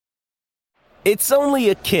It's only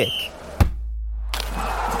a kick,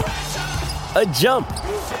 a jump,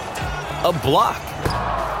 a block.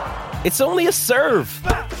 It's only a serve.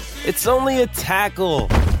 It's only a tackle,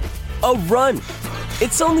 a run.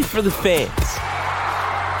 It's only for the fans.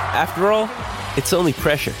 After all, it's only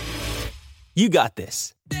pressure. You got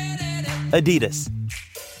this. Adidas.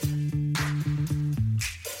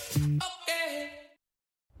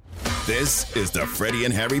 This is the Freddie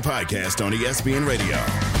and Harry podcast on ESPN Radio.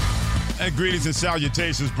 And greetings and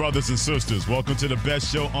salutations, brothers and sisters. Welcome to the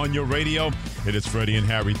best show on your radio. It is Freddie and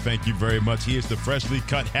Harry. Thank you very much. He is the freshly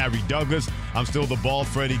cut Harry Douglas. I'm still the bald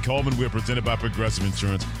Freddie Coleman. We're presented by Progressive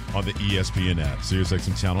Insurance on the ESPN app,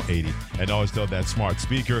 SiriusXM Channel 80. And always tell that smart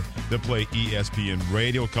speaker to play ESPN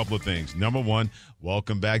Radio. A couple of things. Number one,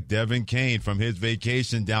 welcome back Devin Kane from his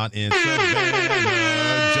vacation down in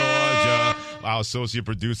Savannah, Georgia. Our associate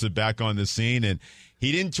producer back on the scene. And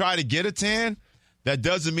he didn't try to get a tan. That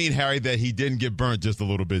doesn't mean, Harry, that he didn't get burnt just a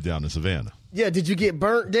little bit down in Savannah. Yeah, did you get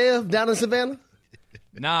burnt, Dev, down in Savannah?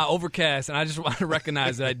 Nah, overcast, and I just want to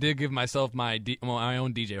recognize that I did give myself my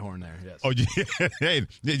own DJ horn there. Yes. Oh, yeah. Hey,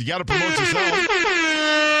 you got to promote yourself.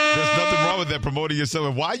 There's nothing wrong with that, promoting yourself.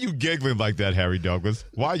 And why are you giggling like that, Harry Douglas?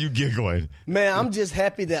 Why are you giggling? Man, I'm just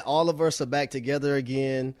happy that all of us are back together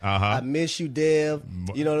again. I miss you, Dev.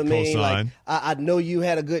 You know what I mean? Like, I know you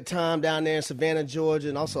had a good time down there in Savannah, Georgia,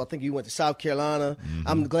 and also I think you went to South Carolina. Mm-hmm.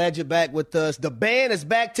 I'm glad you're back with us. The band is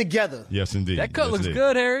back together. Yes, indeed. That cut looks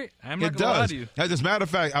good, Harry. I'm not going to lie to you. As a matter of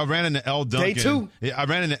fact, I ran into L. Duncan. Day two. Yeah, I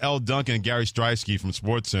ran into L. Duncan and Gary Streisky from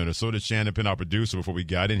SportsCenter. So did Shannon Penn, our producer, before we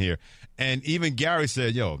got in here. And even Gary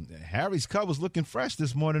said, yo, Harry's cut was looking fresh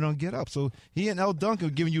this morning on Get Up. So he and L. Duncan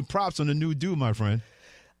were giving you props on the new do, my friend.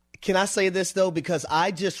 Can I say this, though? Because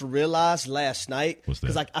I just realized last night,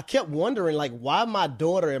 because I kept wondering, like, why my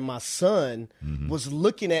daughter and my son was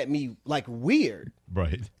looking at me, like, weird.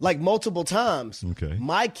 Right. Like, multiple times. Okay.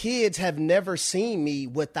 My kids have never seen me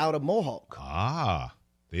without a mohawk. Ah.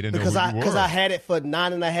 They didn't know who you were. Because I had it for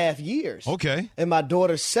 9.5 years. Okay. And my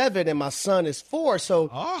daughter's 7 and my son is 4. So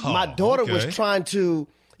my daughter was trying to,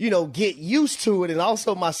 get used to it. And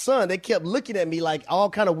also my son, they kept looking at me like all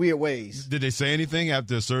kind of weird ways. Did they say anything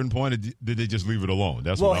after a certain point, or did they just leave it alone?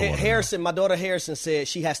 That's what I want to know. My daughter Harrison said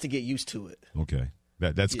she has to get used to it. Okay.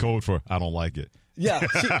 That's code for I don't like it. Yeah,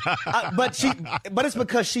 but it's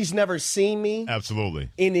because she's never seen me absolutely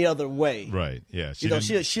any other way. Right? Yeah,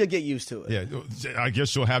 she'll get used to it. Yeah, I guess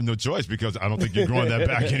she'll have no choice because I don't think you're growing that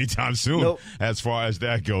back anytime soon. Nope. As far as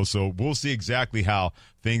that goes, so we'll see exactly how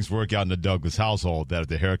things work out in the Douglas household. That if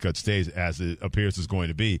the haircut stays as it appears it's going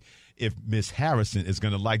to be. If Miss Harrison is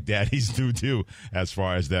going to like Daddy's new do as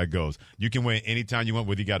far as that goes. You can win anytime you want,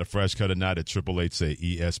 whether you got a fresh cut or not, at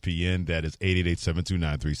 888-SAY-ESPN. That is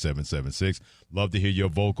 888-729-3776. Love to hear your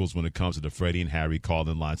vocals when it comes to the Freddie and Harry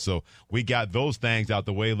call-in line. So we got those things out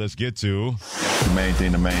the way. Let's get to the main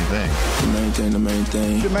thing, the main thing. The main thing, the main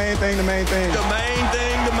thing. The main thing, the main thing. The main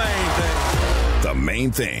thing, the main thing. The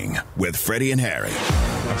main thing with Freddie and Harry.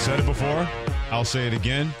 I've said it before. I'll say it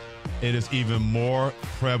again. It is even more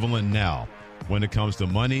prevalent now when it comes to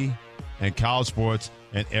money and college sports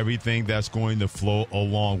and everything that's going to flow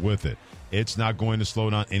along with it. It's not going to slow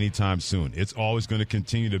down anytime soon. It's always going to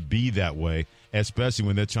continue to be that way, especially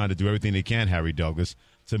when they're trying to do everything they can, Harry Douglas,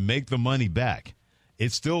 to make the money back.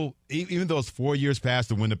 It's still, even though it's 4 years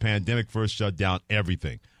past when the pandemic first shut down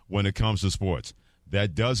everything when it comes to sports,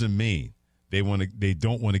 that doesn't mean they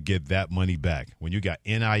don't want to get that money back. When you got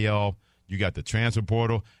NIL, you got the transfer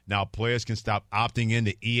portal. Now players can stop opting in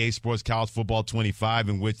to EA Sports College Football 25,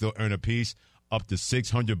 in which they'll earn a piece up to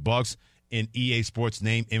 $600 in EA Sports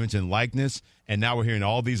name, image, and likeness. And now we're hearing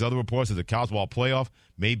all these other reports that the college football playoff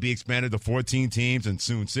may be expanded to 14 teams and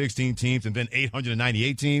soon 16 teams and then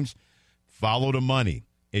 898 teams. Follow the money.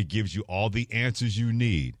 It gives you all the answers you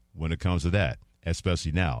need when it comes to that,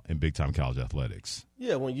 especially now in big-time college athletics.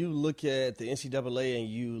 Yeah, when you look at the NCAA and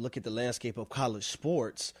you look at the landscape of college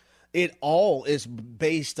sports, it all is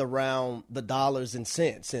based around the dollars and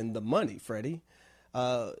cents and the money, Freddie.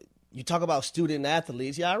 You talk about student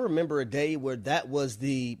athletes. Yeah, I remember a day where that was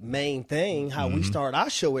the main thing, how we start our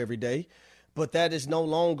show every day. But that is no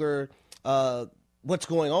longer what's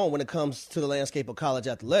going on when it comes to the landscape of college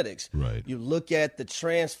athletics. Right. You look at the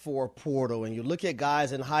transfer portal and you look at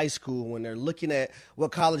guys in high school when they're looking at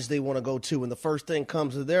what college they want to go to, and the first thing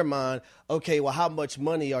comes to their mind, okay, well, how much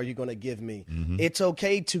money are you going to give me? It's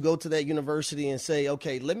okay to go to that university and say,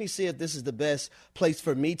 okay, let me see if this is the best place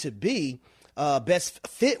for me to be, best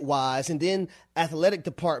fit-wise, and then athletic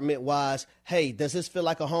department-wise, hey, does this feel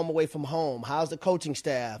like a home away from home? How's the coaching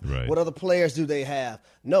staff? Right. What other players do they have?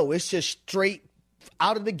 No, it's just straight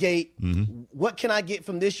out of the gate, what can I get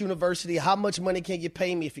from this university? How much money can you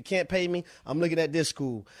pay me? If you can't pay me, I'm looking at this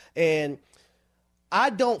school. And I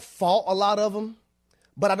don't fault a lot of them,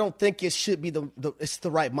 but I don't think it should be it's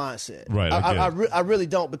the right mindset. Right. I really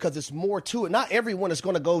don't, because it's more to it. Not everyone is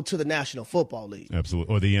going to go to the National Football League.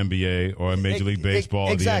 Absolutely. Or the NBA or Major League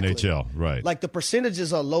Baseball exactly. or the NHL. Right. Like, the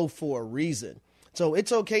percentages are low for a reason. So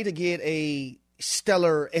it's okay to get a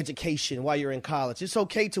stellar education while you're in college. It's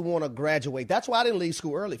okay to want to graduate. That's why I didn't leave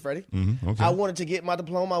school early, Freddie. Okay. I wanted to get my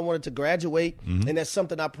diploma. I wanted to graduate. And that's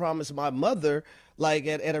something I promised my mother, like,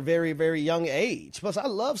 at a very, very young age. Plus, I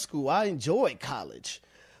love school. I enjoyed college.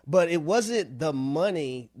 But it wasn't the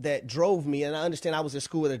money that drove me. And I understand I was at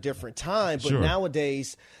school at a different time. But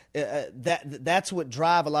nowadays, that's what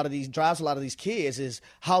drives a lot of these kids is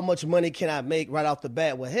how much money can I make right off the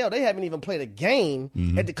bat? Well, hell, they haven't even played a game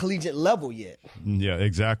at the collegiate level yet. Yeah,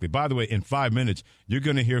 exactly. By the way, in 5 minutes, you're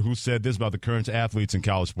going to hear who said this about the current athletes in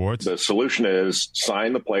college sports. The solution is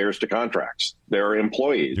sign the players to contracts. They're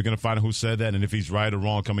employees. You're going to find out who said that, and if he's right or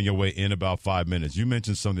wrong, coming your way in about 5 minutes. You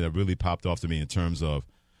mentioned something that really popped off to me in terms of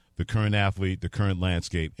the current athlete, the current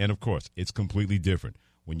landscape, and, of course, it's completely different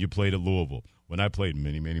when you played at Louisville. When I played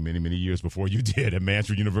many years before you did at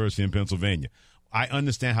Mansfield University in Pennsylvania, I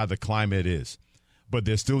understand how the climate is, but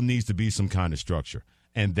there still needs to be some kind of structure.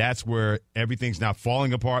 And that's where everything's now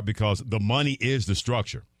falling apart, because the money is the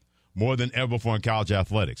structure more than ever before in college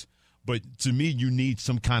athletics. But to me, you need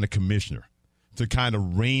some kind of commissioner to kind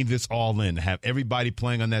of rein this all in, to have everybody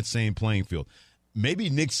playing on that same playing field. Maybe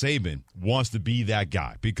Nick Saban wants to be that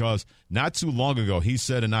guy, because not too long ago he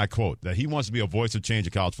said, and I quote, that he wants to be a voice of change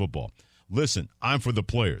in college football. Listen, I'm for the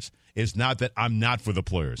players. It's not that I'm not for the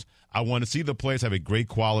players. I want to see the players have a great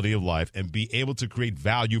quality of life and be able to create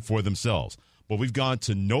value for themselves. But we've gone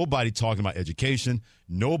to nobody talking about education,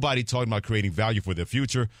 nobody talking about creating value for their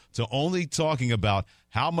future, to only talking about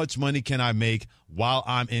how much money can I make while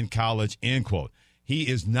I'm in college, end quote. He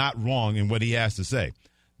is not wrong in what he has to say.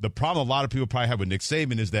 The problem a lot of people probably have with Nick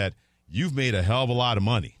Saban is that you've made a hell of a lot of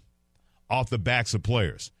money off the backs of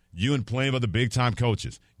players. You and plenty of other big-time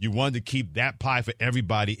coaches. You wanted to keep that pie for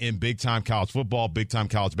everybody in big-time college football, big-time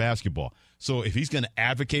college basketball. So if he's going to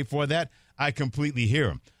advocate for that, I completely hear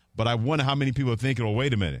him. But I wonder how many people are thinking, oh,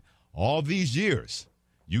 wait a minute. All these years,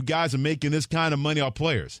 you guys are making this kind of money off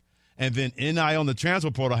players. And then NIL on the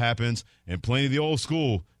transfer portal happens, and plenty of the old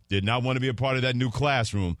school did not want to be a part of that new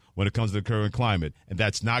classroom when it comes to the current climate. And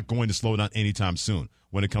that's not going to slow down anytime soon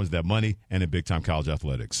when it comes to that money and in big-time college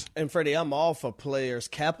athletics. And, Freddie, I'm all for players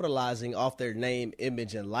capitalizing off their name,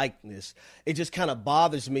 image, and likeness. It just kind of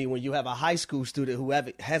bothers me when you have a high school student who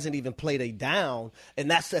hasn't even played a down,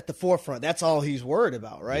 and that's at the forefront. That's all he's worried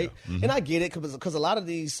about, right? Yeah. And I get it, because a lot of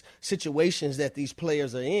these situations that these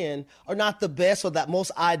players are in are not the best or that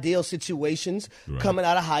most ideal situations coming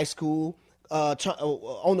out of high school.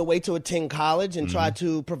 On the way to attend college and try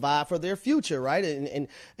to provide for their future, right?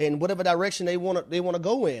 And whatever direction they want to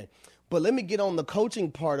go in. But let me get on the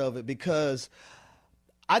coaching part of it, because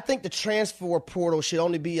I think the transfer portal should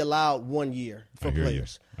only be allowed 1 year for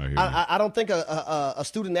players. I don't think a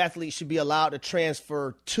student athlete should be allowed to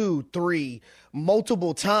transfer 2, 3,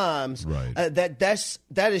 multiple times. Right.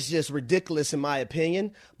 That is just ridiculous in my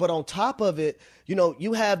opinion. But on top of it,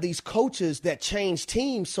 you have these coaches that change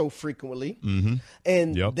teams so frequently,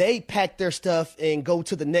 and they pack their stuff and go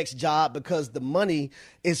to the next job because the money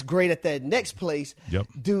is great at that next place.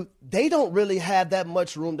 They don't really have that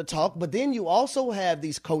much room to talk. But then you also have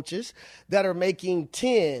these coaches that are making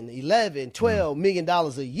 $10, $11, $12 million a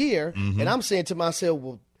year, and I'm saying to myself,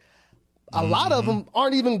 well, a lot of them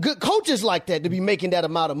aren't even good coaches like that to be making that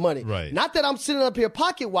amount of money. Right. Not that I'm sitting up here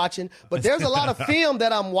pocket watching, but there's a lot of film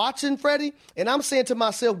that I'm watching, Freddie, and I'm saying to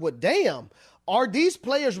myself, well, damn, are these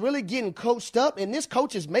players really getting coached up, and this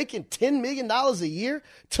coach is making $10 million a year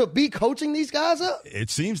to be coaching these guys up? It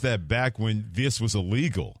seems that back when this was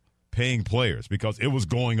illegal, paying players, because it was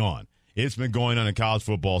going on. It's been going on in college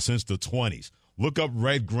football since the 20s. Look up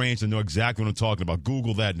Red Grange and know exactly what I'm talking about.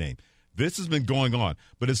 Google that name. This has been going on.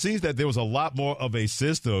 But it seems that there was a lot more of a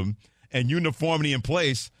system and uniformity in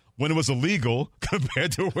place when it was illegal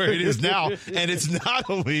compared to where it is now. And it's not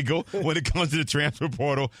illegal when it comes to the transfer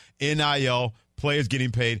portal, NIL, players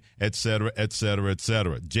getting paid, et cetera, et cetera, et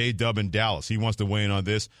cetera. J-Dub in Dallas, he wants to weigh in on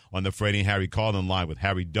this on the Freddie and Harry call-in line with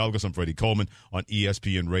Harry Douglas. I'm Freddie Coleman on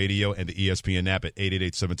ESPN Radio and the ESPN app at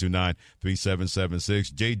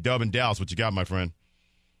 888-729-3776. J-Dub in Dallas, what you got, my friend?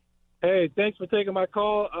 Hey, thanks for taking my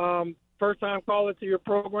call. First-time caller to your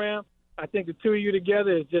program. I think the two of you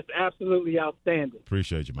together is just absolutely outstanding.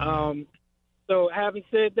 Appreciate you, man. So having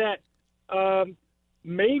said that,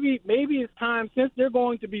 maybe it's time, since they're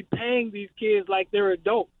going to be paying these kids like they're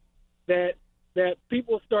adults, that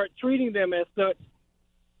people start treating them as such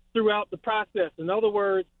throughout the process. In other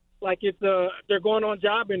words, like they're going on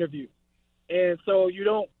job interviews. And so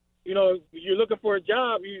you're looking for a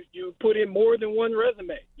job, you put in more than one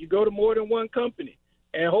resume. You go to more than one company,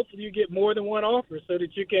 and hopefully you get more than one offer so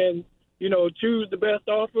that you can, choose the best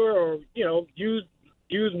offer or,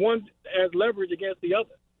 use one as leverage against the other.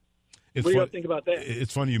 What do you think about that?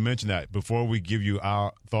 It's funny you mentioned that. Before we give you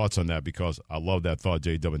our thoughts on that, because I love that thought,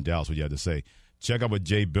 J.W. in Dallas, what you had to say, check out what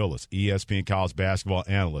Jay Billis, ESPN college basketball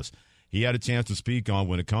analyst, he had a chance to speak on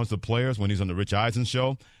when it comes to players, when he's on the Rich Eisen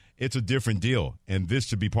show. It's a different deal, and this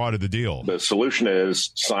should be part of the deal. The solution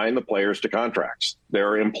is sign the players to contracts.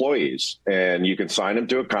 They're employees, and you can sign them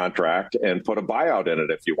to a contract and put a buyout in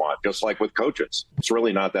it if you want, just like with coaches. It's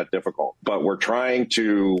really not that difficult. But we're trying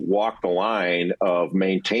to walk the line of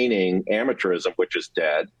maintaining amateurism, which is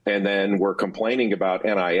dead, and then we're complaining about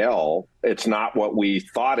NIL. It's not what we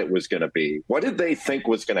thought it was going to be. What did they think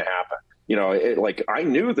was going to happen? I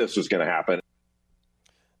knew this was going to happen.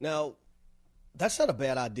 Now, that's not a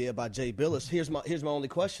bad idea by Jay Billis. Here's my only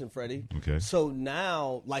question, Freddie. Okay. So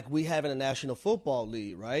now, like we have in the National Football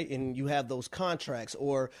League, right? And you have those contracts,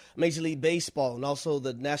 or Major League Baseball and also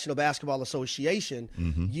the National Basketball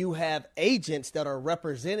Association, you have agents that are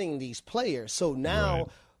representing these players. So now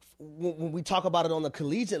when we talk about it on the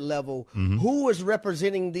collegiate level, who is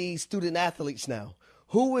representing these student athletes now?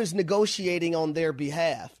 Who is negotiating on their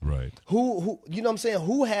behalf? Right. Who you know what I'm saying?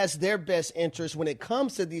 Who has their best interest when it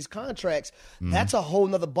comes to these contracts? That's a whole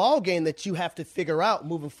nother ball game that you have to figure out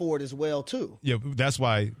moving forward as well, too. Yeah, that's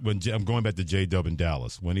why when I'm going back to J-Dub in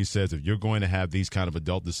Dallas, when he says if you're going to have these kind of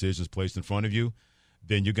adult decisions placed in front of you,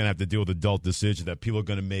 then you're going to have to deal with adult decisions that people are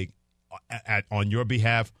going to make on your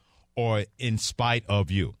behalf or in spite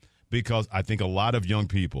of you. Because I think a lot of young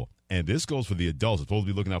people, and this goes for the adults, are supposed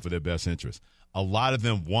to be looking out for their best interests. A lot of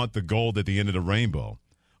them want the gold at the end of the rainbow.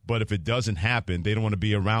 But if it doesn't happen, they don't want to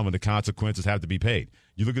be around when the consequences have to be paid.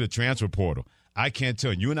 You look at the transfer portal. I can't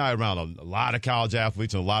tell you and I are around a lot of college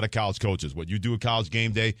athletes and a lot of college coaches. What you do at College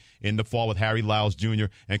Game Day in the fall with Harry Lyles Jr.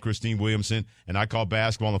 and Christine Williamson, and I call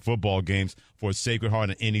basketball and football games for Sacred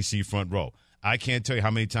Heart and NEC front row. I can't tell you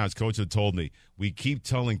how many times coaches have told me, we keep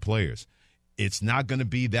telling players, it's not going to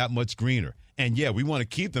be that much greener. And, yeah, we want to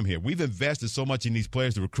keep them here. We've invested so much in these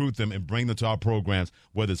players to recruit them and bring them to our programs,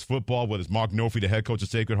 whether it's football, whether it's Mark Norfrey, the head coach of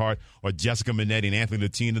Sacred Heart, or Jessica Minetti and Anthony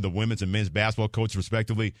Latina, the women's and men's basketball coach,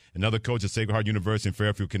 respectively, another coach at Sacred Heart University in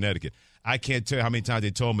Fairfield, Connecticut. I can't tell you how many times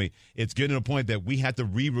they told me it's getting to a point that we have to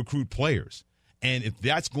re-recruit players. And if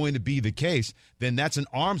that's going to be the case, then that's an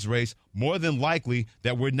arms race, more than likely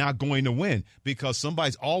that we're not going to win, because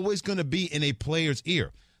somebody's always going to be in a player's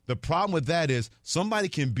ear. The problem with that is somebody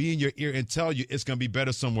can be in your ear and tell you it's going to be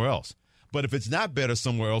better somewhere else. But if it's not better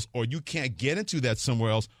somewhere else, or you can't get into that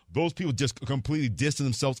somewhere else, those people just completely distance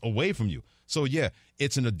themselves away from you. So, yeah,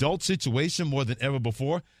 it's an adult situation more than ever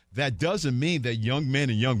before. That doesn't mean that young men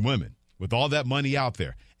and young women, with all that money out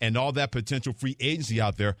there and all that potential free agency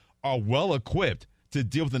out there, are well equipped to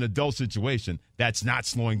deal with an adult situation that's not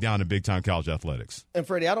slowing down in big-time college athletics. And,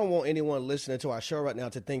 Freddie, I don't want anyone listening to our show right now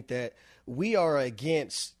to think that we are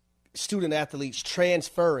against student athletes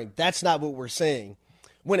transferring. That's not what we're saying.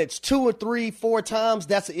 When it's 2 or 3, 4 times,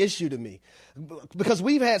 that's an issue to me. Because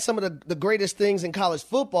we've had some of the greatest things in college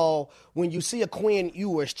football when you see a Quinn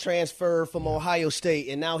Ewers transfer from Ohio State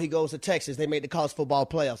and now he goes to Texas. They made the college football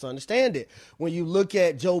playoffs. I understand it. When you look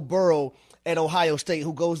at Joe Burrow at Ohio State,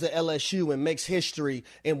 who goes to LSU and makes history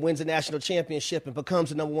and wins a national championship and becomes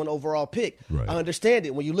the number 1 overall pick. Right. I understand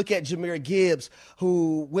it. When you look at Jahmyr Gibbs,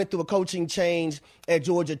 who went through a coaching change at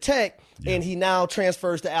Georgia Tech, and he now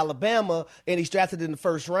transfers to Alabama, and he's drafted in the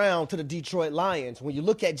first round to the Detroit Lions. When you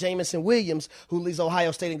look at Jamison Williams, who leaves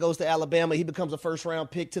Ohio State and goes to Alabama, he becomes a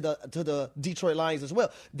first-round pick to the Detroit Lions as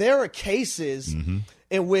well. There are cases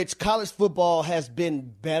in which college football has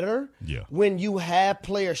been better when you have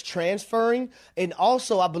players transferring. And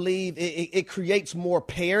also, I believe it creates more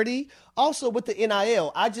parity. Also, with the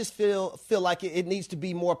NIL, I just feel like it needs to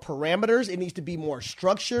be more parameters. It needs to be more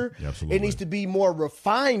structure. Absolutely. It needs to be more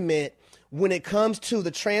refinement when it comes to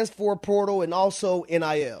the transfer portal and also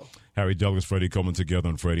NIL. Harry Douglas, Freddie Coleman together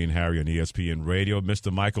on Freddie and Harry on ESPN Radio.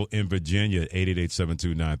 Mr. Michael in Virginia,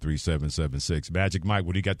 888-729-3776. Magic Mike,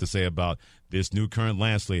 what do you got to say about this new current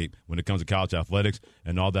landscape when it comes to college athletics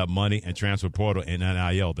and all that money and transfer portal and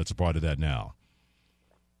NIL that's a part of that now?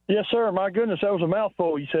 Yes, sir. My goodness, that was a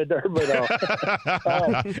mouthful you said there. But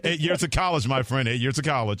 8 years of college, my friend. 8 years of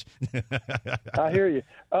college. I hear you.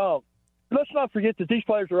 Let's not forget that these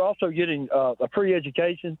players are also getting a free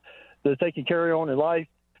education. that they can carry on in life.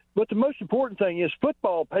 But the most important thing is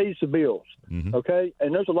football pays the bills, okay?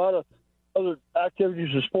 And there's a lot of other activities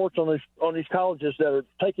and sports on these colleges that are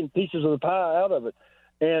taking pieces of the pie out of it.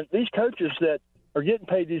 And these coaches that are getting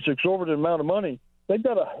paid these exorbitant amount of money, they've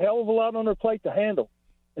got a hell of a lot on their plate to handle.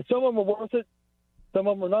 And some of them are worth it, some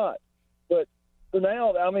of them are not. But for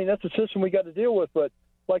now, I mean, that's the system we got to deal with. But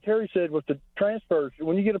like Harry said, with the transfers,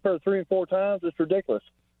 when you get up there 3 and 4 times, it's ridiculous.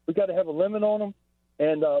 We got to have a limit on them.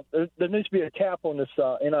 And there needs to be a cap on this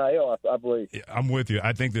NIL, I believe. I'm with you.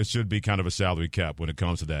 I think there should be kind of a salary cap when it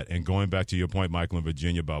comes to that. And going back to your point, Michael, in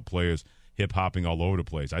Virginia, about players hip-hopping all over the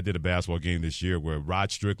place. I did a basketball game this year where Rod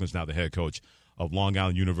Strickland's now the head coach of Long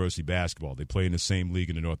Island University basketball. They play in the same league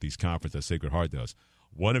in the Northeast Conference that Sacred Heart does.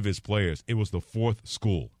 One of his players, it was the 4th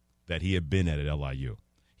school that he had been at LIU.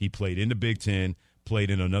 He played in the Big Ten, played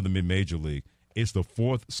in another mid-major league. It's the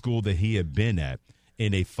 4th school that he had been at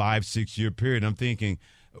in a 5-6 year period. I'm thinking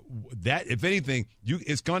that, if anything,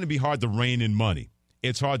 it's going to be hard to rein in money.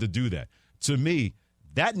 It's hard to do that. To me,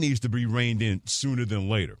 that needs to be reined in sooner than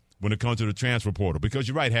later when it comes to the transfer portal. Because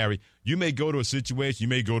you're right, Harry, you may go to a situation, you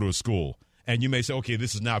may go to a school, and you may say, okay,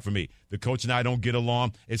 this is not for me. The coach and I don't get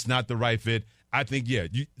along. It's not the right fit. I think,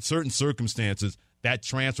 certain circumstances, that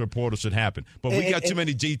transfer portal should happen. But we got too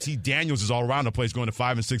many JT Danielses all around the place going to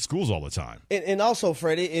 5 and 6 schools all the time. And also,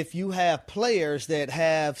 Freddie, if you have players that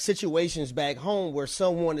have situations back home where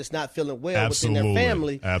someone is not feeling well within their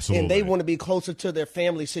family, and they want to be closer to their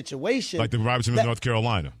family situation. Like the Robertson of North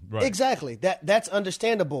Carolina. Right. Exactly. That's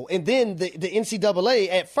understandable. And then the NCAA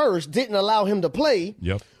at first didn't allow him to play.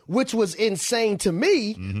 Yep. Which was insane to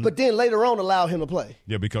me, but then later on allowed him to play.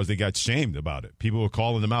 Yeah, because they got shamed about it. People were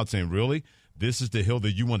calling them out saying, really? This is the hill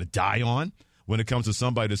that you want to die on? When it comes to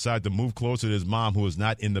somebody decide to move closer to his mom who is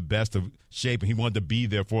not in the best of shape, and he wanted to be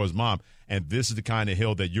there for his mom, and this is the kind of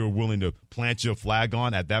hill that you're willing to plant your flag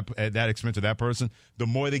on at that expense of that person, the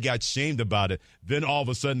more they got shamed about it, then all of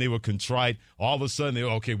a sudden they were contrite. All of a sudden they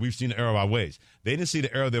were, okay, we've seen the error of our ways. They didn't see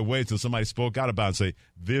the error of their ways until somebody spoke out about it and say,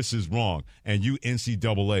 this is wrong. And you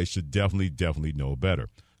NCAA should definitely know better.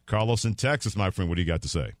 Carlos in Texas, my friend, what do you got to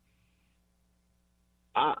say?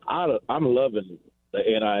 I'm loving the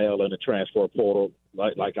NIL and the transfer portal.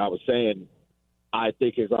 Like I was saying, I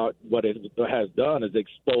think what it has done is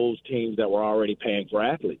exposed teams that were already paying for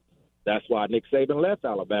athletes. That's why Nick Saban left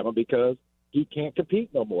Alabama, because he can't compete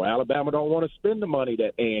no more. Alabama don't want to spend the money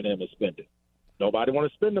that A&M is spending. Nobody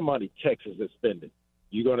want to spend the money Texas is spending.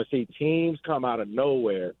 You're going to see teams come out of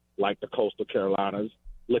nowhere like the Coastal Carolinas.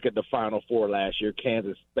 Look at the Final Four last year.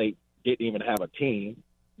 Kansas State didn't even have a team.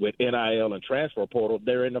 With NIL and transfer portal,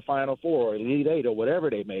 they're in the Final Four or Elite Eight or whatever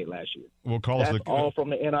they made last year. Well, Carlos, that's all from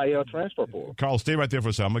the NIL transfer portal. Carlos, stay right there for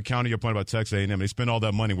a second. I'm going to counter your point about Texas A&M. They spend all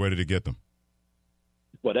that money. Where did they get them?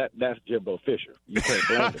 Well, that's Jimbo Fisher. You can't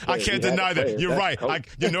blame I can't deny that. You're right.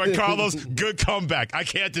 You know what, Carlos? Good comeback. I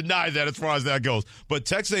can't deny that as far as that goes. But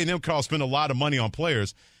Texas A&M, Carl, spent a lot of money on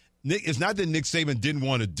players. It's not that Nick Saban didn't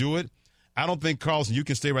want to do it. I don't think, Carlson, you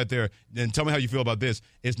can stay right there and tell me how you feel about this.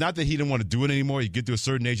 It's not that he didn't want to do it anymore. You get to a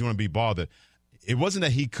certain age, you want to be bothered. It wasn't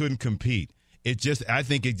that he couldn't compete. I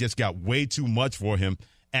think it just got way too much for him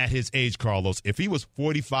at his age, Carlos. If he was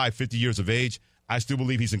 45, 50 years of age, I still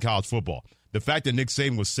believe he's in college football. The fact that Nick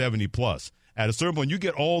Saban was 70 plus, at a certain point, you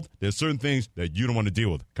get old, there's certain things that you don't want to deal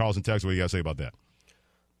with. Carlson, Texas, what do you got to say about that?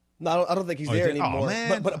 No, I don't think he's there anymore. Oh,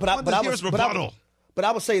 man. But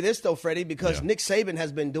I would say this, though, Freddie, because Nick Saban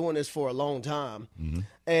has been doing this for a long time.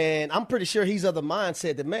 And I'm pretty sure he's of the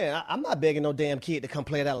mindset that, man, I'm not begging no damn kid to come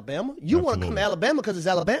play at Alabama. You want to come to Alabama because it's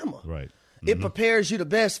Alabama. Right. It prepares you the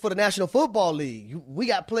best for the National Football League. We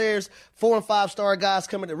got players, 4- and 5-star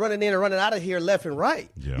guys running in and running out of here left and right.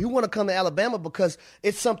 Yeah. You want to come to Alabama because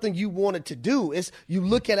it's something you wanted to do. You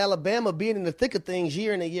look at Alabama being in the thick of things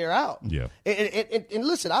year in and year out. Yeah. And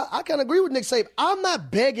listen, I kind of agree with Nick Saban. I'm not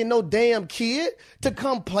begging no damn kid to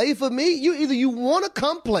come play for me. Either you want to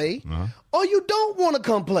come play or you don't want to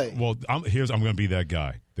come play. Well, I'm going to be that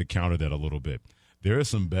guy to counter that a little bit. There is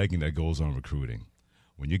some begging that goes on recruiting.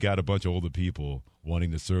 When you got a bunch of older people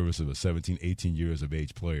wanting the service of a 17, 18 years of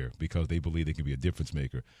age player because they believe they can be a difference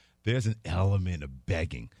maker, there's an element of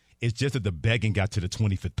begging. It's just that the begging got to the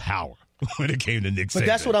 25th power when it came to Nick Saban.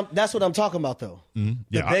 But that's what I'm talking about, though. The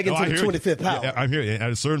begging to the 25th power. Yeah, I'm here. And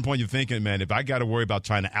at a certain point, you're thinking, man, if I got to worry about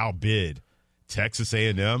trying to outbid Texas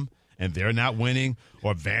A&M and they're not winning,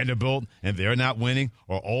 or Vanderbilt and they're not winning,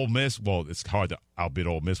 or Ole Miss, well, it's hard to outbid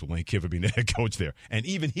Ole Miss with Lane Kiffin being the head coach there. And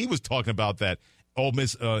even he was talking about that Ole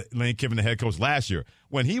Miss Lane Kiffin, the head coach last year,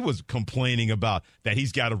 when he was complaining about that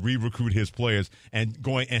he's got to re-recruit his players and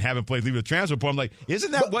going and having players leave the transfer portal. I'm like,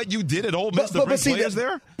 isn't that what you did at Ole Miss to bring players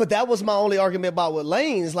there? But that was my only argument about with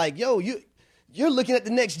Lane. It's like, yo, you're looking at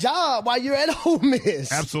the next job while you're at Ole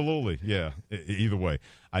Miss. Absolutely, yeah. Either way,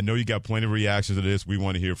 I know you got plenty of reactions to this. We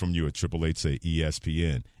want to hear from you at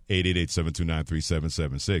 888-SAY-ESPN,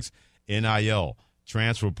 888-729-3776. NIL,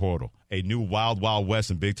 transfer portal, a new wild, wild west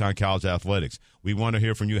in big-time college athletics. We want to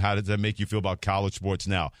hear from you. How does that make you feel about college sports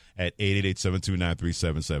now at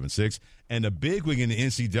 888-729-3776? And the big wig in the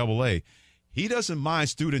NCAA, he doesn't mind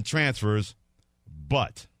student transfers,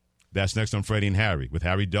 but that's next on Freddie and Harry with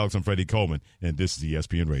Harry Douglas and Freddie Coleman, and this is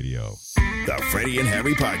ESPN Radio. The Freddie and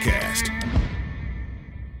Harry Podcast.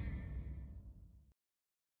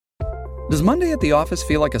 Does Monday at the office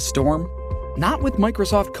feel like a storm? Not with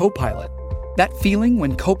Microsoft Copilot. That feeling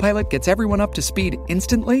when Copilot gets everyone up to speed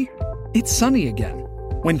instantly? It's sunny again.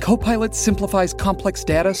 When Copilot simplifies complex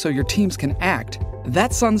data so your teams can act,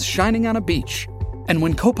 that sun's shining on a beach. And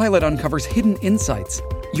when Copilot uncovers hidden insights,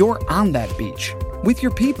 you're on that beach with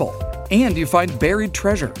your people, and you find buried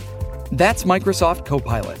treasure. That's Microsoft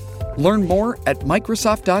Copilot. Learn more at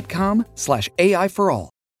Microsoft.com/AI for all.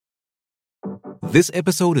 This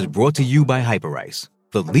episode is brought to you by Hyperice,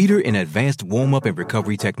 the leader in advanced warm-up and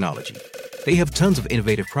recovery technology. They have tons of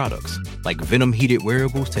innovative products, like Venom heated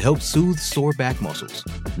wearables to help soothe sore back muscles,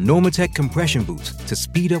 Normatec compression boots to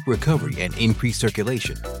speed up recovery and increase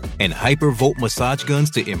circulation, and Hypervolt massage guns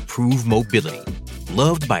to improve mobility.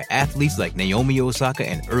 Loved by athletes like Naomi Osaka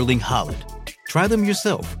and Erling Haaland. Try them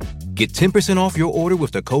yourself. Get 10% off your order with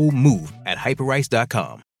the code MOVE at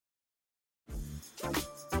Hyperice.com.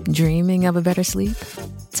 Dreaming of a better sleep?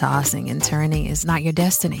 Tossing and turning is not your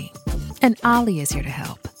destiny. And Ollie is here to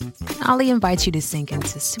help. Ollie invites you to sink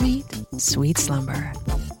into sweet, sweet slumber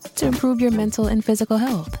to improve your mental and physical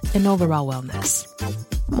health and overall wellness.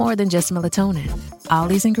 More than just melatonin,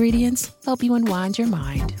 Ollie's ingredients help you unwind your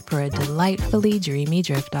mind for a delightfully dreamy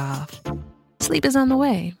drift off. Sleep is on the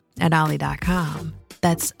way at Ollie.com.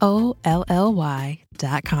 That's OLLY.com.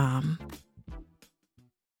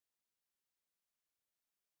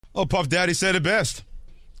 Oh, Puff Daddy said it best.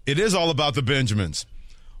 It is all about the Benjamins.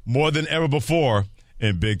 More than ever before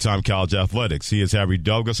in big-time college athletics. He is Harry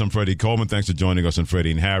Douglas. I'm Freddie Coleman. Thanks for joining us on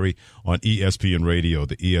Freddie and Harry on ESPN Radio,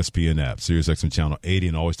 the ESPN app, SiriusXM Channel 80,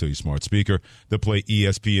 and always tell you smart speaker to play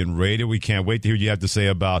ESPN Radio. We can't wait to hear what you have to say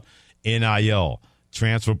about NIL,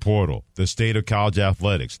 transfer portal, the state of college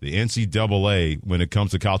athletics, the NCAA when it comes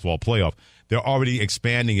to college ball playoff. They're already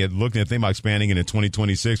expanding it, looking at things about expanding it in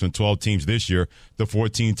 2026 from 12 teams this year to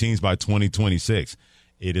 14 teams by 2026.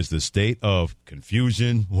 It is the state of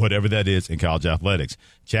confusion, whatever that is, in college athletics.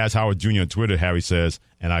 Chaz Howard Jr. on Twitter, Harry says,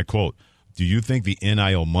 and I quote, "Do you think the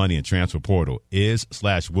NIL money and transfer portal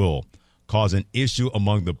is/will cause an issue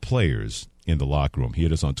among the players in the locker room?" He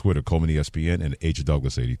hit us on Twitter, Coleman ESPN and H.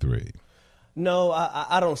 Douglas 83. No,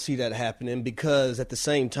 I don't see that happening because at the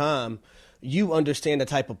same time, you understand the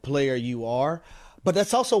type of player you are. But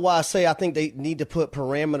that's also why I say I think they need to put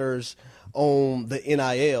parameters on the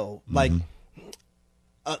NIL. Like,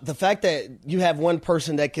 the fact that you have one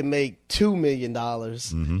person that can make $2 million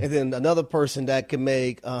and then another person that can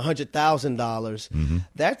make $100,000,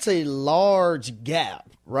 that's a large gap,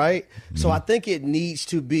 right? So I think it needs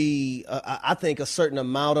to be, I think, a certain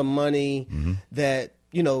amount of money that,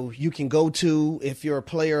 you know, you can go to if you're a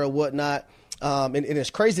player or whatnot. And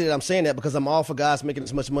it's crazy that I'm saying that because I'm all for guys making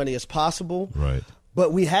as much money as possible. Right.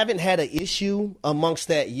 But we haven't had an issue amongst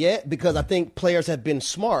that yet because I think players have been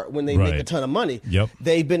smart when they make a ton of money. Yep.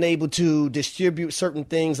 They've been able to distribute certain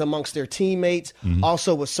things amongst their teammates,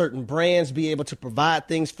 also with certain brands, be able to provide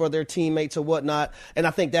things for their teammates or whatnot. And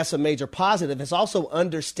I think that's a major positive. It's also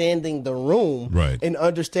understanding the room and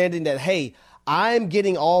understanding that, hey, I'm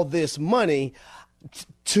getting all this money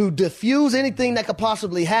to diffuse anything that could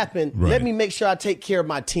possibly happen. Let me make sure I take care of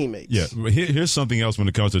my teammates. Yeah, here's something else when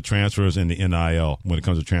it comes to transfers in the NIL, when it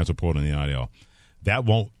comes to transfer portal in the NIL. That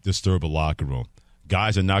won't disturb a locker room.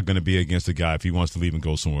 Guys are not going to be against a guy if he wants to leave and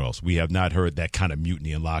go somewhere else. We have not heard that kind of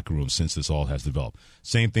mutiny in locker rooms since this all has developed.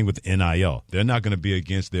 Same thing with NIL. They're not going to be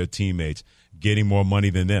against their teammates getting more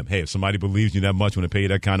money than them. Hey, if somebody believes you that much when they pay you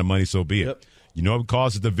that kind of money, so be it. You know what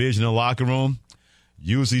causes division in the locker room?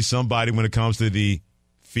 Usually somebody when it comes to the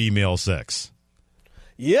female sex.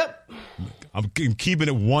 Yep. I'm keeping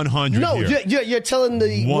it 100 No, here. you're telling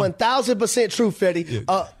the 1,000% truth, Freddie.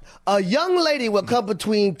 A young lady will come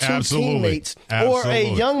between two teammates, or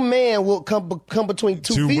a young man will come between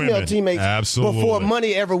two female women. teammates before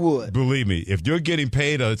money ever would. Believe me, if you're getting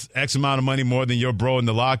paid a X amount of money more than your bro in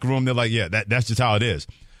the locker room, they're like, yeah, that's just how it is.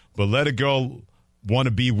 But let a girl want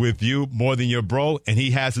to be with you more than your bro, and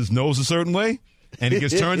he has his nose a certain way, and he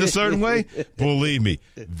gets turned a certain way, believe me,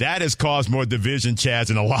 that has caused more division, Chaz,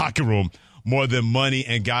 in the locker room, more than money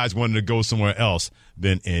and guys wanting to go somewhere else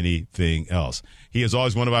than anything else. He is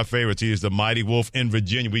always one of our favorites. He is the Mighty Wolf in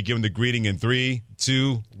Virginia. We give him the greeting in 3,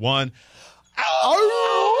 2, 1.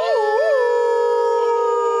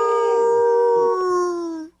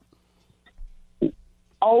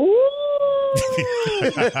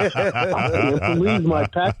 I can't believe my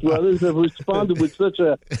pack brothers have responded with such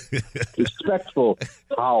a respectful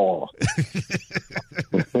howl.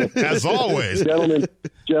 As always,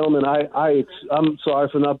 gentlemen, I'm sorry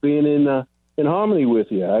for not being in harmony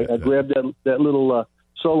with you. I grabbed that little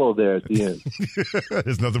solo there at the end.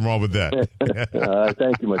 There's nothing wrong with that.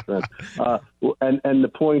 Thank you, my friend. And the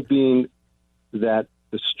point being that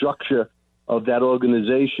the structure of that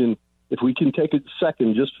organization, if we can take a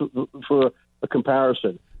second just for a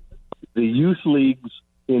comparison, the youth leagues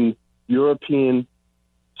in European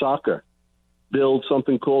soccer build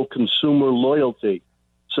something called consumer loyalty.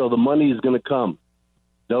 So the money is going to come.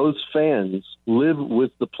 Those fans live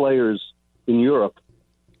with the players in Europe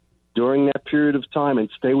during that period of time and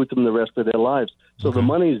stay with them the rest of their lives. So the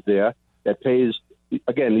money is there that pays,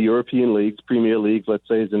 again, the European leagues, Premier Leagues, let's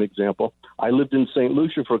say, as an example. I lived in St.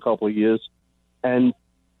 Lucia for a couple of years, and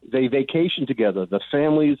they vacation together. The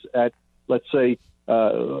families at, let's say,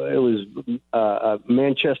 it was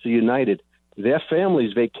Manchester United. Their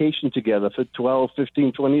families vacation together for 12,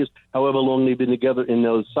 15, 20 years, however long they've been together in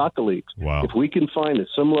those soccer leagues. Wow. If we can find a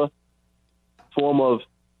similar form of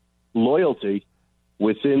loyalty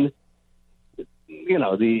within,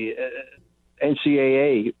 the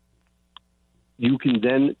NCAA, you can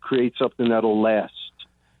then create something that'll last.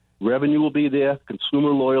 Revenue will be there, consumer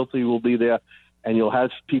loyalty will be there, and you'll have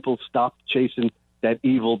people stop chasing that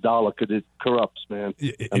evil dollar because it corrupts, man.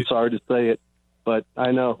 I'm sorry to say it, but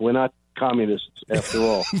I know we're not communists after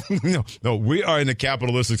all. No, we are in a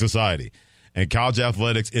capitalistic society, and college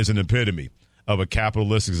athletics is an epitome of a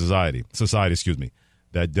capitalistic society.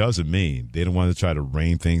 That doesn't mean they don't want to try to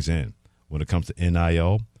rein things in when it comes to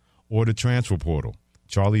NIL or the transfer portal.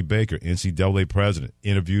 Charlie Baker, NCAA president,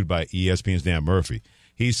 interviewed by ESPN's Dan Murphy.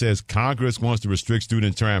 He says Congress wants to restrict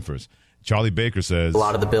student transfers. Charlie Baker says a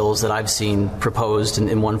lot of the bills that I've seen proposed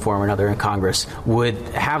in one form or another in Congress would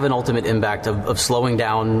have an ultimate impact of slowing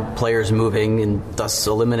down players moving and thus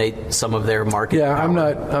eliminate some of their market power.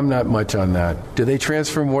 I'm not much on that. Do they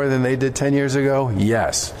transfer more than they did 10 years ago?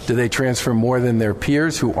 Yes. Do they transfer more than their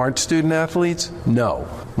peers who aren't student athletes? No.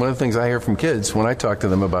 One of the things I hear from kids when I talk to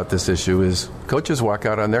them about this issue is coaches walk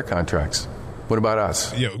out on their contracts. What about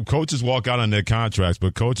us? Yeah, coaches walk out on their contracts,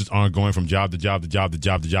 but coaches aren't going from job to job to job to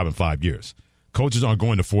job to job in 5 years. Coaches aren't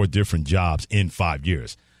going to 4 different jobs in 5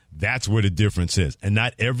 years. That's where the difference is. And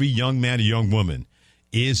not every young man or young woman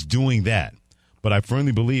is doing that. But I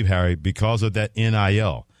firmly believe, Harry, because of that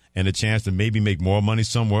NIL and the chance to maybe make more money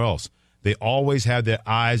somewhere else, they always have their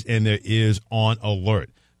eyes and their ears on alert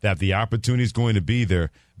that if the opportunity is going to be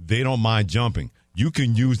there, they don't mind jumping. You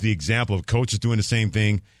can use the example of coaches doing the same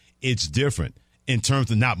thing. It's different in terms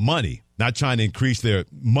of not money, not trying to increase their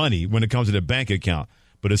money when it comes to their bank account.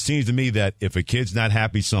 But it seems to me that if a kid's not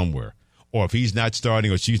happy somewhere, or if he's not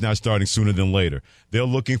starting or she's not starting sooner than later, they're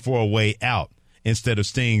looking for a way out instead of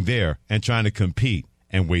staying there and trying to compete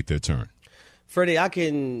and wait their turn. Freddie,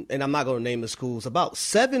 and I'm not going to name the schools, about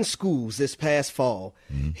 7 schools this past fall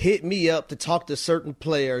hit me up to talk to certain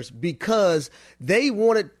players because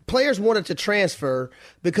players wanted to transfer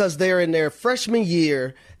because they're in their freshman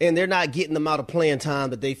year and they're not getting the amount of playing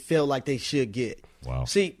time that they feel like they should get. Wow.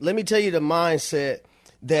 See, let me tell you the mindset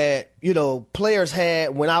that, players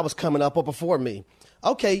had when I was coming up or before me.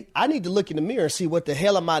 Okay, I need to look in the mirror and see what the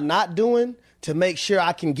hell am I not doing to make sure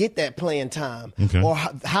I can get that playing time? Okay. Or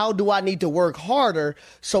how do I need to work harder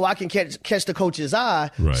so I can catch the coach's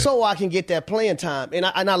eye so I can get that playing time? And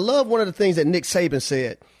I love one of the things that Nick Saban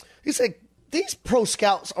said. He said, these pro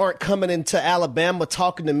scouts aren't coming into Alabama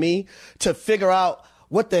talking to me to figure out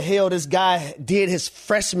what the hell this guy did his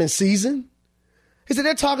freshman season. He said,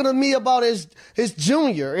 they're talking to me about his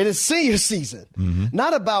junior and his senior season,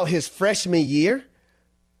 not about his freshman year.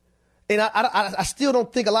 And I still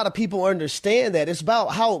don't think a lot of people understand that. It's about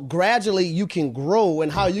how gradually you can grow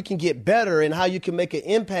and how you can get better and how you can make an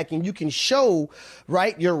impact and you can show,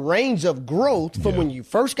 your range of growth from when you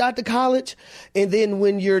first got to college and then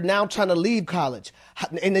when you're now trying to leave college.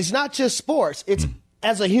 And it's not just sports. It's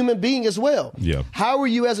as a human being as well. Yeah. How are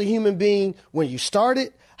you as a human being when you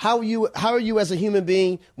started? How are you as a human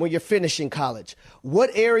being when you're finishing college? What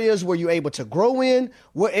areas were you able to grow in?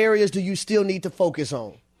 What areas do you still need to focus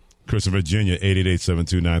on? Chris in Virginia,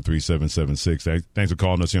 888-729-3776. Thanks for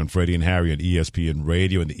calling us here on Freddie and Harry on ESPN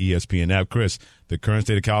Radio and the ESPN app. Chris, the current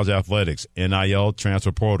state of college athletics, NIL,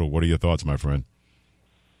 transfer portal. What are your thoughts, my friend?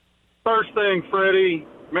 First thing, Freddie,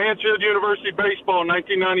 Mansfield University baseball,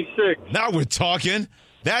 1996. Now we're talking.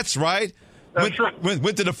 That's right.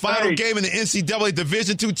 Went to the final game in the NCAA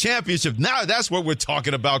Division II championship. Now that's what we're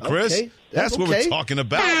talking about, Chris. Okay. That's what we're talking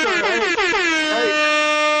about.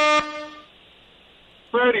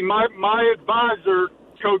 Freddie, my advisor,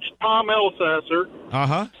 Coach Tom Elsasser,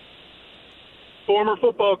 former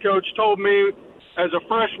football coach, told me as a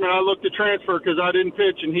freshman I looked to transfer because I didn't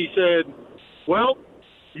pitch, and he said, well,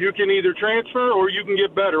 you can either transfer or you can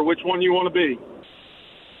get better. Which one you want to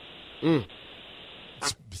be?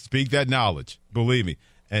 Speak that knowledge. Believe me.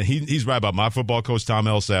 And he's right about my football coach, Tom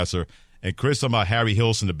Elsasser, and Chris talking about Harry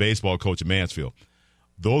Hilson, the baseball coach at Mansfield.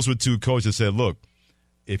 Those were two coaches that said, look,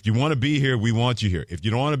 if you want to be here, we want you here. If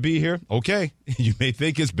you don't want to be here, okay. You may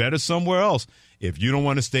think it's better somewhere else. If you don't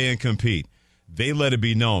want to stay and compete, they let it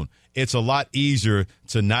be known. It's a lot easier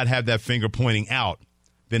to not have that finger pointing out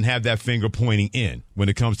than have that finger pointing in when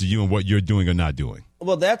it comes to you and what you're doing or not doing.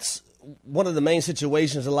 Well, that's one of the main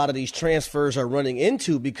situations a lot of these transfers are running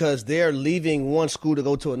into because they're leaving one school to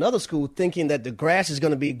go to another school thinking that the grass is going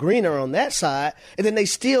to be greener on that side, and then they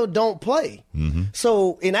still don't play. Mm-hmm.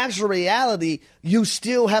 So in actual reality, you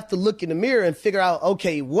still have to look in the mirror and figure out,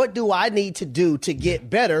 okay, what do I need to do to get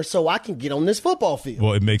better so I can get on this football field?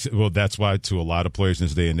 Well, that's why to a lot of players in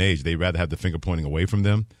this day and age, they'd rather have the finger pointing away from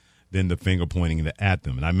them than the finger pointing at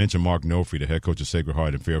them. And I mentioned Mark Nofri, the head coach of Sacred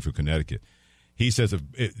Heart in Fairfield, Connecticut. He says,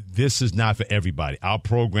 this is not for everybody. I'll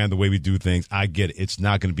program the way we do things. I get it. It's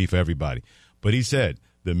not going to be for everybody. But he said,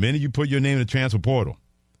 the minute you put your name in the transfer portal,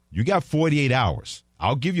 you got 48 hours.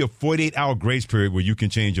 I'll give you a 48-hour grace period where you can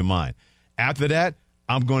change your mind. After that,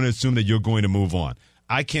 I'm going to assume that you're going to move on.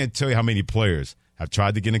 I can't tell you how many players have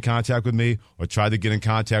tried to get in contact with me or tried to get in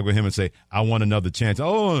contact with him and say, I want another chance.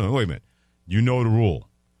 Oh, wait a minute. You know the rule.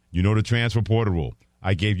 You know the transfer portal rule.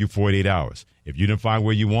 I gave you 48 hours. If you didn't find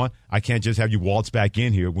where you want, I can't just have you waltz back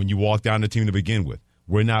in here when you walk down the team to begin with.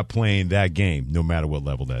 We're not playing that game, no matter what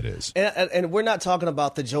level that is. And we're not talking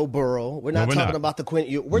about the Joe Burrow. We're not talking about the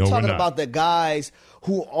Quentin. We're talking about the guys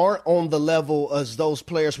who aren't on the level as those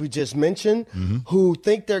players we just mentioned, who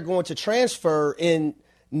think they're going to transfer and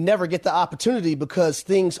never get the opportunity because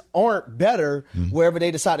things aren't better wherever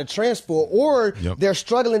they decide to transfer, or they're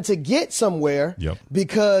struggling to get somewhere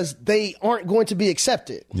because they aren't going to be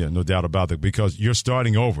accepted. Yeah, no doubt about that, because you're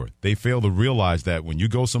starting over. They fail to realize that when you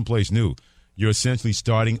go someplace new, you're essentially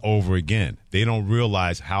starting over again. They don't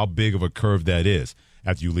realize how big of a curve that is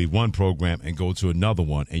after you leave one program and go to another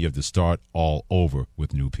one, and you have to start all over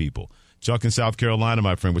with new people. Chuck in South Carolina,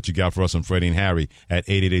 my friend, what you got for us on Freddie and Harry at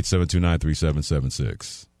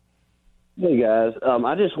 888-729-3776? Hey, guys.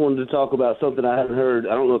 I just wanted to talk about something I hadn't heard.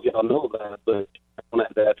 I don't know if y'all know about it, but I want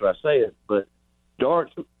to after I say it. But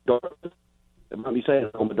Dartmouth, it might be saying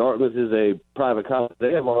it, but Dartmouth is a private college.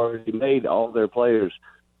 They have already made all their players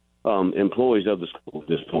employees of the school at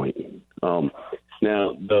this point. Now,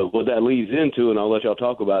 what that leads into, and I'll let y'all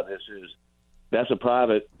talk about this, is that's a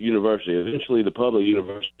private university. Eventually, the public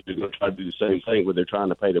university is going to try to do the same thing, where they're trying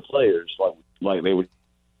to pay the players like they would.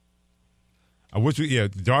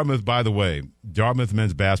 Dartmouth, by the way, Dartmouth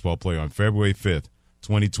men's basketball player on February 5th,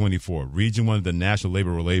 2024, Region 1 of the National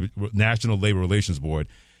Labor Relations Board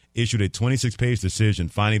issued a 26-page decision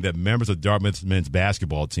finding that members of Dartmouth's men's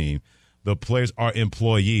basketball team, the players are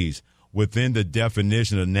employees within the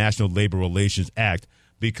definition of the National Labor Relations Act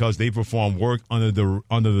because they perform work under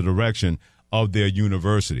the direction of their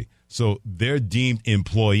university. So they're deemed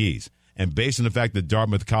employees. And based on the fact that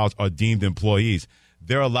Dartmouth College are deemed employees,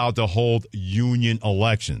 they're allowed to hold union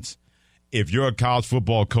elections. If you're a college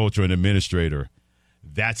football coach or an administrator,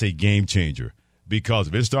 that's a game changer. Because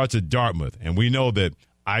if it starts at Dartmouth, and we know that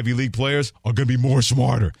Ivy League players are going to be more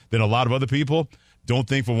smarter than a lot of other people, don't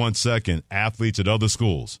think for 1 second athletes at other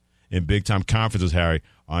schools in big-time conferences, Harry,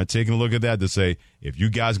 aren't taking a look at that to say, if you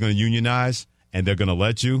guys are going to unionize and they're going to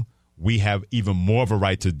let you, we have even more of a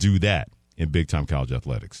right to do that in big-time college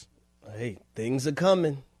athletics. Hey, things are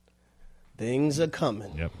coming. Things are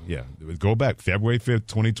coming. Yep, yeah. Go back, February 5th,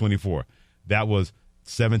 2024. That was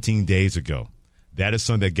 17 days ago. That is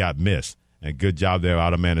something that got missed. And good job there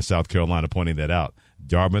out of man in South Carolina pointing that out.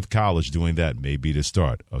 Dartmouth College doing that may be the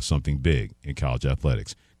start of something big in college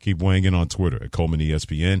athletics. Keep weighing in on Twitter at Coleman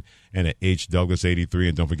ESPN and at HDouglas83.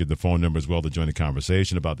 And don't forget the phone number as well to join the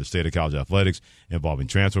conversation about the state of college athletics involving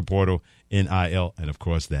transfer portal, NIL, and, of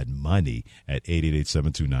course, that money at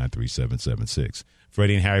 888-729-3776.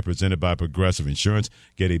 Freddie and Harry presented by Progressive Insurance.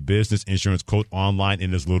 Get a business insurance quote online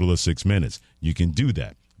in as little as 6 minutes. You can do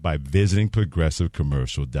that by visiting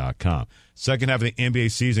ProgressiveCommercial.com. Second half of the NBA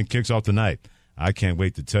season kicks off tonight. I can't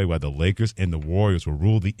wait to tell you why the Lakers and the Warriors will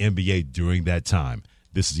rule the NBA during that time.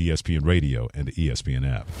 This is ESPN Radio and the ESPN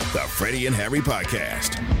app. The Freddie and Harry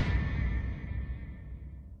Podcast.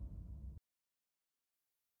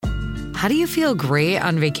 How do you feel great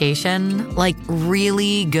on vacation? Like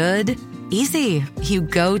really good? Easy. You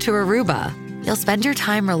go to Aruba. You'll spend your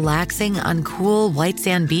time relaxing on cool white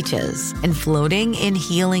sand beaches and floating in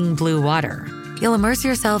healing blue water. You'll immerse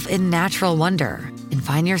yourself in natural wonder and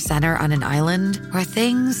find your center on an island where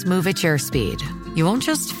things move at your speed. You won't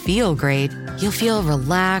just feel great, you'll feel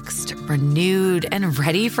relaxed, renewed, and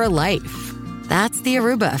ready for life. That's the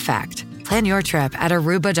Aruba effect. Plan your trip at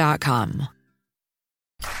Aruba.com.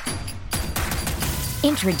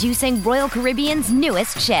 Introducing Royal Caribbean's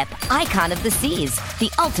newest ship, Icon of the Seas, the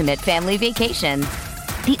ultimate family vacation.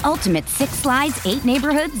 The ultimate 6 slides, 8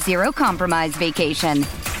 neighborhoods, 0 compromise vacation.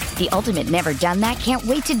 The ultimate never done that, can't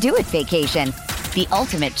wait to do it vacation. The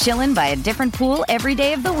ultimate chillin' by a different pool every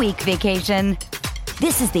day of the week vacation.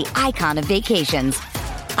 This is the Icon of Vacations.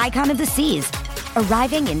 Icon of the Seas,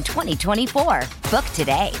 arriving in 2024. Book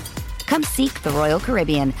today. Come seek the Royal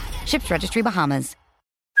Caribbean. Ships Registry, Bahamas.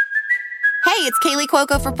 Hey, it's Kaylee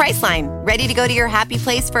Cuoco for Priceline. Ready to go to your happy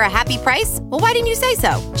place for a happy price? Well, why didn't you say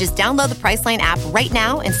so? Just download the Priceline app right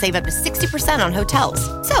now and save up to 60% on hotels.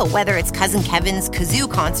 So whether it's Cousin Kevin's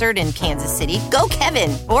Kazoo Concert in Kansas City, go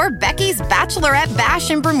Kevin, or Becky's Bachelorette Bash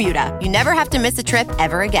in Bermuda, you never have to miss a trip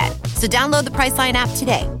ever again. So download the Priceline app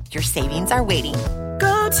today. Your savings are waiting.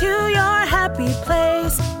 Go to your happy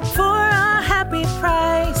place for a happy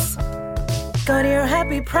price. Go to your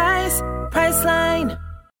happy price, Priceline.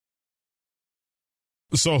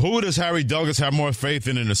 So who does Harry Douglas have more faith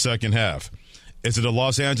in the second half? Is it the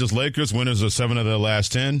Los Angeles Lakers, winners of 7 of their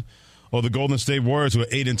last 10, or the Golden State Warriors, who are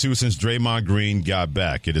 8-2 since Draymond Green got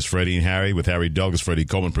back? It is Freddie and Harry with Harry Douglas, Freddie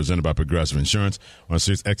Coleman, presented by Progressive Insurance on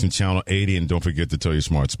SiriusXM Channel 80. And don't forget to tell your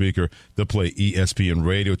smart speaker to play ESPN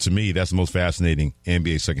Radio. To me, that's the most fascinating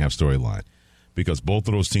NBA second half storyline, because both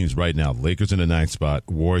of those teams right now, Lakers in the 9th spot,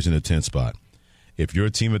 Warriors in the 10th spot. If you're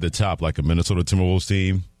a team at the top, like a Minnesota Timberwolves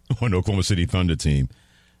team or an Oklahoma City Thunder team,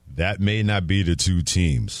 that may not be the two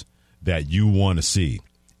teams that you want to see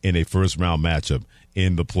in a first-round matchup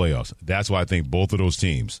in the playoffs. That's why I think both of those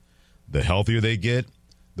teams, the healthier they get,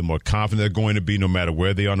 the more confident they're going to be no matter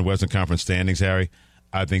where they are in the Western Conference standings, Harry.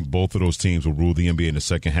 I think both of those teams will rule the NBA in the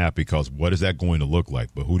second half, because what is that going to look like?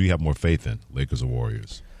 But who do you have more faith in, Lakers or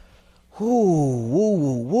Warriors?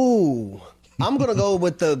 Woo. I'm going to go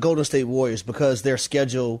with the Golden State Warriors because their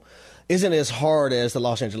schedule isn't as hard as the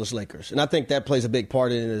Los Angeles Lakers. And I think that plays a big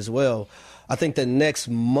part in it as well. I think the next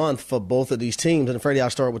month for both of these teams, and Freddie, I'll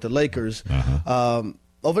start with the Lakers.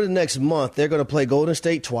 Over the next month, they're going to play Golden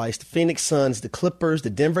State twice, the Phoenix Suns, the Clippers, the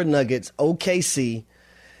Denver Nuggets, OKC,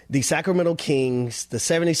 the Sacramento Kings, the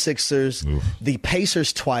 76ers, the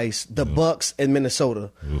Pacers twice, the Bucks, and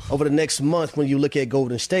Minnesota. Over the next month, when you look at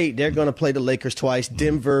Golden State, they're going to play the Lakers twice,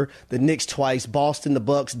 Denver, the Knicks twice, Boston, the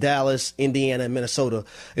Bucks, Dallas, Indiana, and Minnesota.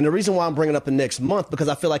 And the reason why I'm bringing up the next month, because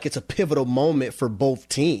I feel like it's a pivotal moment for both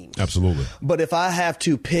teams. Absolutely. But if I have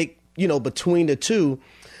to pick, between the two,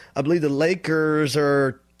 I believe the Lakers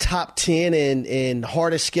are top 10 in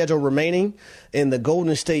hardest schedule remaining, and the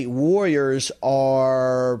Golden State Warriors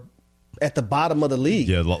are at the bottom of the league.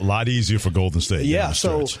 Yeah, a lot easier for Golden State. Yeah,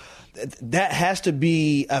 so that has to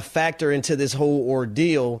be a factor into this whole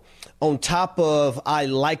ordeal. On top of, I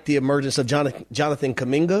like the emergence of Jonathan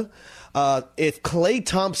Kuminga. If Klay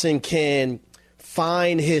Thompson can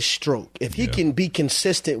find his stroke, if he can be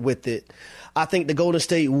consistent with it, I think the Golden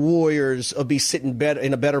State Warriors will be sitting better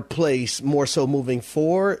in a better place, more so moving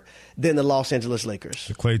forward, than the Los Angeles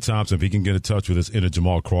Lakers. Klay Thompson, if he can get in touch with his inner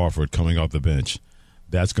Jamal Crawford coming off the bench,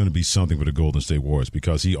 that's going to be something for the Golden State Warriors,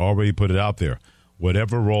 because he already put it out there.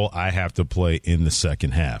 Whatever role I have to play in the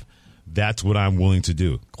second half, that's what I'm willing to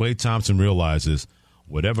do. Klay Thompson realizes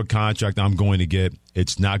whatever contract I'm going to get,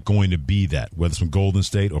 it's not going to be that, whether it's from Golden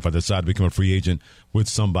State or if I decide to become a free agent with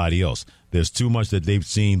somebody else. There's too much that they've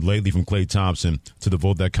seen lately from Klay Thompson to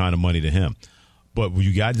devote that kind of money to him. But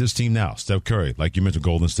you got this team now, Steph Curry, like you mentioned,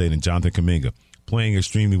 Golden State, and Jonathan Kuminga, playing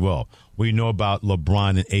extremely well. We know about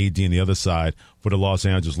LeBron and AD on the other side for the Los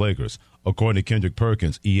Angeles Lakers. According to Kendrick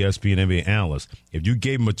Perkins, ESPN NBA analyst, if you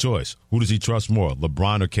gave him a choice, who does he trust more,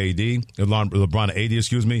 LeBron or KD? LeBron or AD,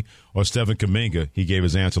 or Stephen Kuminga? He gave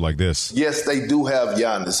his answer like this. Yes, they do have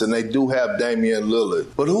Giannis, and they do have Damian Lillard.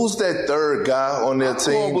 But who's that third guy on their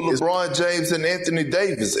team? It's LeBron James and Anthony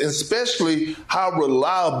Davis, and especially how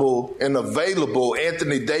reliable and available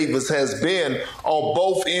Anthony Davis has been on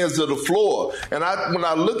both ends of the floor. And when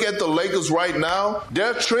I look at the Lakers right now,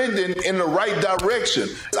 they're trending in the right direction.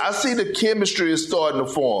 I see the chemistry is starting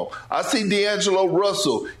to form. I see D'Angelo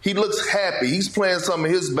Russell. He looks happy. He's playing some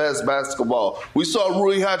of his best basketball. We saw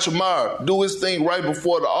Rui Hachimura do his thing right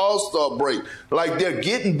before the All-Star break. Like, they're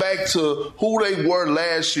getting back to who they were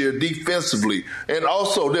last year defensively. And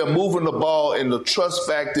also, they're moving the ball, and the trust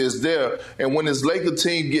factor is there. And when this Laker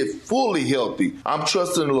team get fully healthy, I'm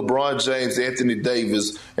trusting LeBron James, Anthony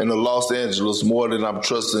Davis, and the Los Angeles more than I'm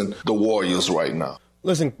trusting the Warriors right now.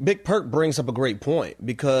 Listen, Big Perk brings up a great point,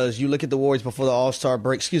 because you look at the Warriors before the All-Star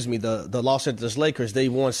break, the Los Angeles Lakers, they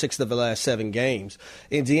won 6 of the last 7 games.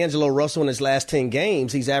 And D'Angelo Russell in his last 10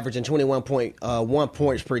 games, he's averaging 21.1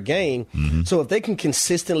 points per game. Mm-hmm. So if they can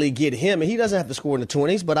consistently get him, and he doesn't have to score in the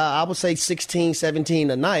 20s, but I would say 16, 17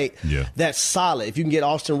 a night, that's solid. If you can get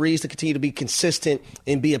Austin Reeves to continue to be consistent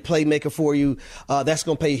and be a playmaker for you, that's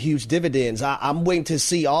going to pay huge dividends. I'm waiting to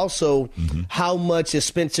see also how much is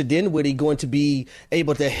Spencer Dinwiddie going to be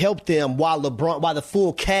able to help them while the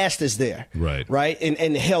full cast is there, right,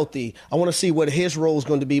 and healthy. I want to see what his role is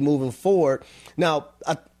going to be moving forward. Now,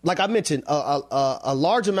 like I mentioned, a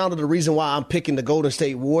large amount of the reason why I'm picking the Golden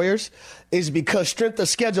State Warriors is because strength of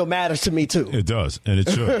schedule matters to me too. It does, and it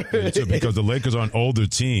should, because the Lakers are an older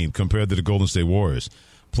team compared to the Golden State Warriors,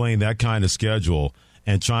 playing that kind of schedule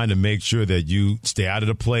and trying to make sure that you stay out of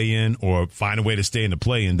the play-in or find a way to stay in the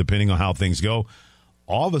play-in, depending on how things go.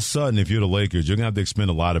 All of a sudden, if you're the Lakers, you're going to have to expend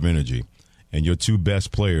a lot of energy, and your 2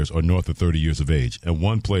 best players are north of 30 years of age, and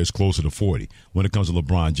one player is closer to 40 when it comes to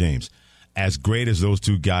LeBron James. As great as those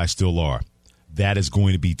 2 guys still are, that is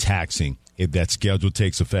going to be taxing if that schedule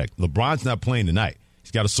takes effect. LeBron's not playing tonight.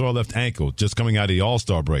 He's got a sore left ankle just coming out of the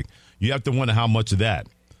All-Star break. You have to wonder how much of that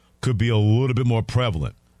could be a little bit more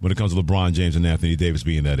prevalent when it comes to LeBron James and Anthony Davis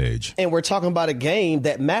being that age. And we're talking about a game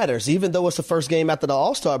that matters, even though it's the first game after the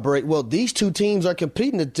All-Star break. Well, these 2 teams are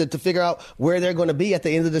competing to figure out where they're going to be at the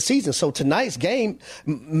end of the season. So tonight's game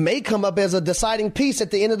may come up as a deciding piece at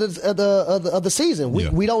the end of the season.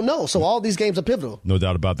 We don't know. So all these games are pivotal. No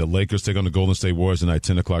doubt about that. Lakers take on the Golden State Warriors tonight,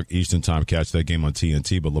 10 o'clock Eastern time. Catch that game on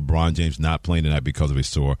TNT. But LeBron James not playing tonight because of a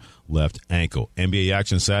sore left ankle. NBA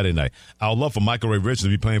action Saturday night. I would love for Michael Ray Richards to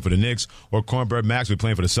be playing for the Knicks or Cornbread Max to be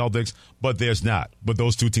playing for the Celtics, but there's not. But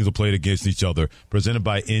those 2 teams will play against each other. Presented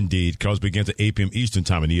by Indeed. Cards begins at 8 p.m. Eastern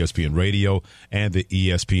time on ESPN Radio and the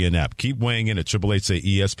ESPN app. Keep weighing in at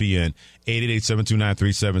 888-SAY-ESPN,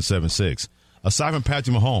 888-729-3776. Aside from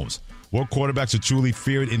Patrick Mahomes, what quarterbacks are truly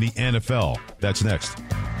feared in the NFL? That's next.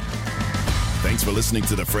 Thanks for listening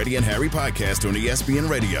to the Freddie and Harry podcast on ESPN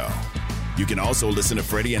Radio. You can also listen to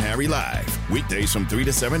Freddie and Harry live weekdays from 3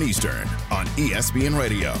 to 7 Eastern on ESPN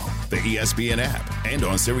Radio, the ESPN app, and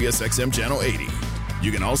on SiriusXM Channel 80.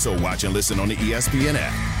 You can also watch and listen on the ESPN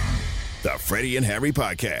app. The Freddie and Harry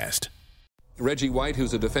Podcast. Reggie White,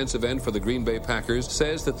 who's a defensive end for the Green Bay Packers,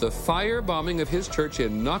 says that the firebombing of his church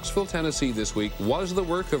in Knoxville, Tennessee this week was the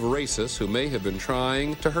work of racists who may have been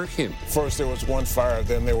trying to hurt him. First there was one fire,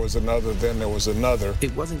 then there was another, then there was another.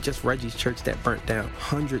 It wasn't just Reggie's church that burnt down.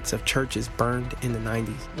 Hundreds of churches burned in the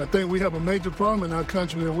 90s. I think we have a major problem in our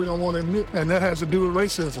country that we don't want to admit, and that has to do with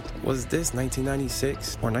racism. Was this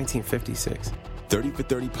 1996 or 1956? 30 for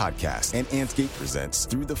 30 podcast and Anscape presents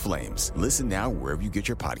Through the Flames. Listen now wherever you get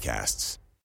your podcasts.